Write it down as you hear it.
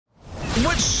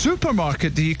Which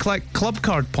supermarket do you collect club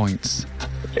card points?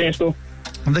 Tesco.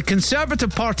 The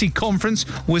Conservative Party conference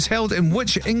was held in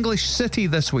which English city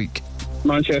this week?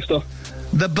 Manchester.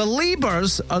 The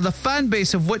Beliebers are the fan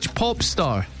base of which pop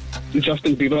star?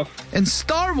 Justin Bieber. In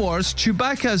Star Wars,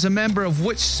 Chewbacca is a member of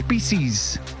which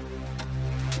species?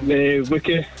 The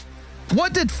Wiki.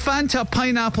 What did Fanta,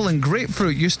 pineapple and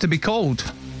grapefruit used to be called?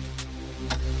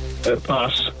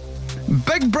 Pass.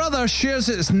 Big Brother shares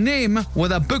its name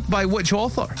with a book by which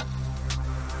author?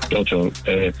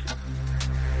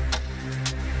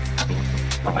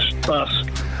 Pass.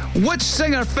 Which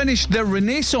singer finished their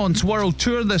Renaissance World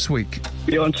Tour this week?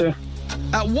 Beyonce.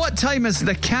 At what time is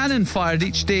the cannon fired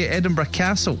each day at Edinburgh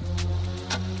Castle?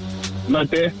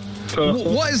 Midday.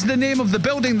 What is the name of the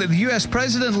building that the US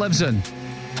president lives in?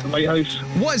 The White House.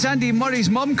 What is Andy Murray's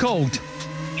mum called?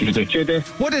 Judy.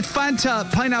 What did Fanta,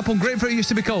 pineapple and grapefruit used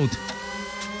to be called?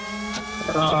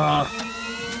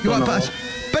 You want to pass?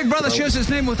 Big Brother shares its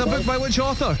name with a book by which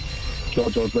author?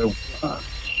 George Orwell.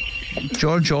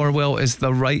 George Orwell is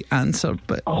the right answer,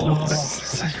 but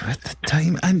at the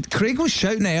time, and Craig was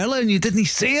shouting it earlier and you didn't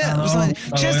say it. It was like,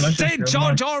 just say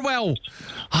George Orwell.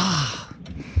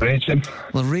 Raging.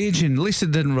 Well, raging. At least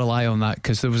it didn't rely on that,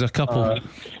 because there was a couple.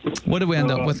 What did we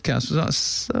end up with, Cass? Was that a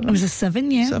 7? It was a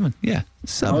 7, yeah. 7, yeah.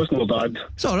 7. That was not bad.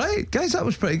 It's alright, guys, that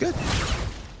was pretty good.